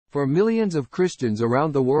For millions of Christians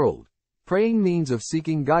around the world, praying means of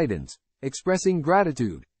seeking guidance, expressing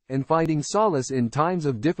gratitude, and finding solace in times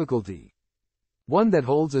of difficulty. One that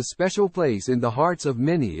holds a special place in the hearts of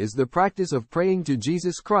many is the practice of praying to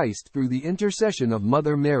Jesus Christ through the intercession of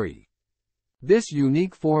Mother Mary. This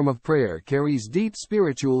unique form of prayer carries deep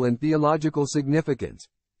spiritual and theological significance,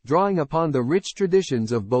 drawing upon the rich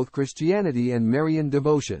traditions of both Christianity and Marian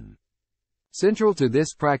devotion. Central to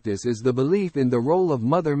this practice is the belief in the role of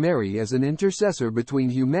Mother Mary as an intercessor between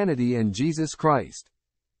humanity and Jesus Christ.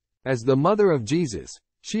 As the Mother of Jesus,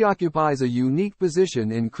 she occupies a unique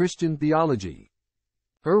position in Christian theology.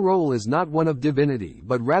 Her role is not one of divinity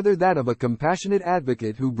but rather that of a compassionate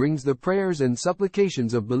advocate who brings the prayers and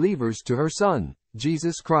supplications of believers to her Son,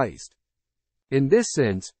 Jesus Christ. In this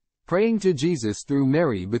sense, praying to Jesus through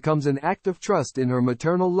Mary becomes an act of trust in her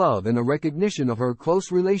maternal love and a recognition of her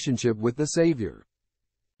close relationship with the Savior.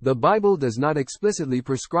 The Bible does not explicitly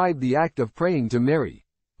prescribe the act of praying to Mary,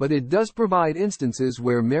 but it does provide instances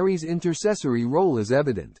where Mary's intercessory role is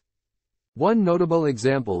evident. One notable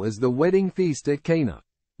example is the wedding feast at Cana,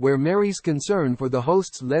 where Mary's concern for the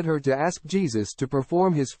hosts led her to ask Jesus to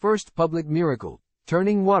perform his first public miracle,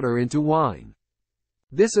 turning water into wine.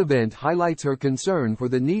 This event highlights her concern for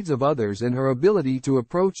the needs of others and her ability to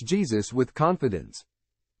approach Jesus with confidence.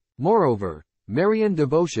 Moreover, Marian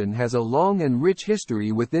devotion has a long and rich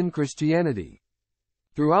history within Christianity.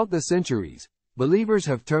 Throughout the centuries, believers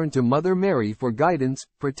have turned to Mother Mary for guidance,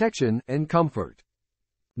 protection, and comfort.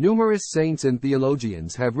 Numerous saints and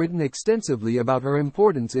theologians have written extensively about her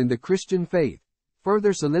importance in the Christian faith,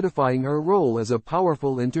 further solidifying her role as a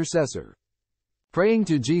powerful intercessor. Praying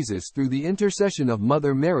to Jesus through the intercession of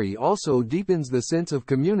Mother Mary also deepens the sense of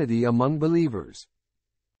community among believers.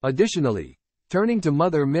 Additionally, turning to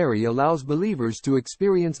Mother Mary allows believers to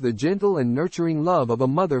experience the gentle and nurturing love of a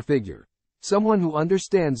mother figure, someone who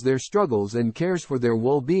understands their struggles and cares for their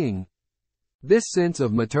well-being. This sense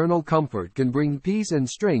of maternal comfort can bring peace and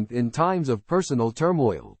strength in times of personal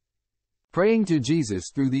turmoil. Praying to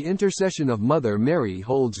Jesus through the intercession of Mother Mary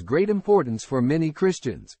holds great importance for many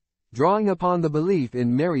Christians, drawing upon the belief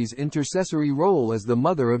in Mary's intercessory role as the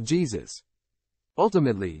Mother of Jesus.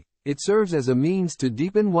 Ultimately, it serves as a means to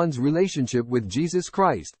deepen one's relationship with Jesus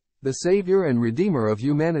Christ, the Savior and Redeemer of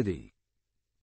humanity.